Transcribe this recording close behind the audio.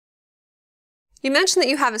You mentioned that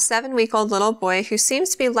you have a 7-week-old little boy who seems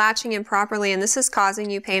to be latching improperly, and this is causing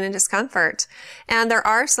you pain and discomfort. And there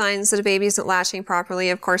are signs that a baby isn't latching properly.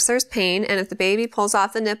 Of course, there's pain, and if the baby pulls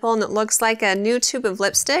off the nipple and it looks like a new tube of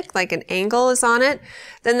lipstick, like an angle is on it,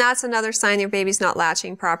 then that's another sign your baby's not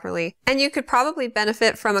latching properly. And you could probably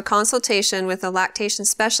benefit from a consultation with a lactation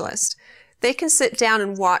specialist. They can sit down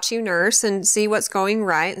and watch you nurse and see what's going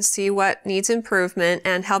right and see what needs improvement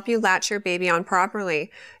and help you latch your baby on properly.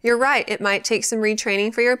 You're right, it might take some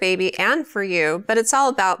retraining for your baby and for you, but it's all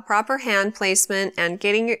about proper hand placement and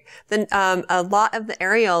getting a lot of the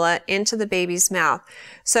areola into the baby's mouth.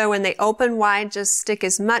 So when they open wide, just stick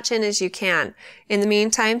as much in as you can. In the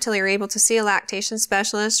meantime, till you're able to see a lactation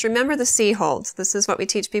specialist, remember the C hold. This is what we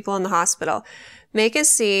teach people in the hospital. Make a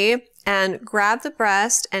C and grab the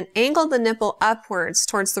breast and angle the nipple upwards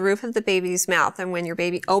towards the roof of the baby's mouth. And when your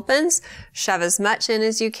baby opens, shove as much in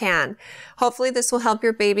as you can. Hopefully this will help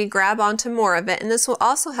your baby grab onto more of it. And this will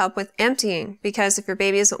also help with emptying, because if your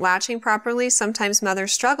baby isn't latching properly, sometimes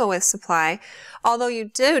mothers struggle with supply. Although you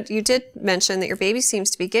did mention that your baby seems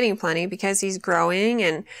to be getting plenty because he's growing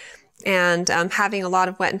and having a lot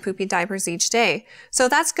of wet and poopy diapers each day. So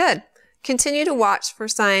that's good. Continue to watch for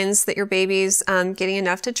signs that your baby's getting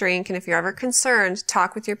enough to drink, and if you're ever concerned,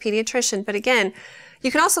 talk with your pediatrician. But again,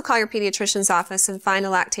 you can also call your pediatrician's office and find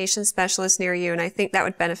a lactation specialist near you, and I think that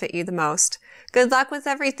would benefit you the most. Good luck with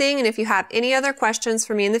everything, and if you have any other questions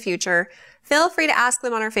for me in the future, feel free to ask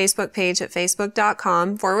them on our Facebook page at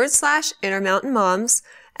facebook.com/Intermountain Moms,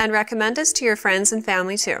 and recommend us to your friends and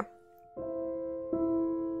family too.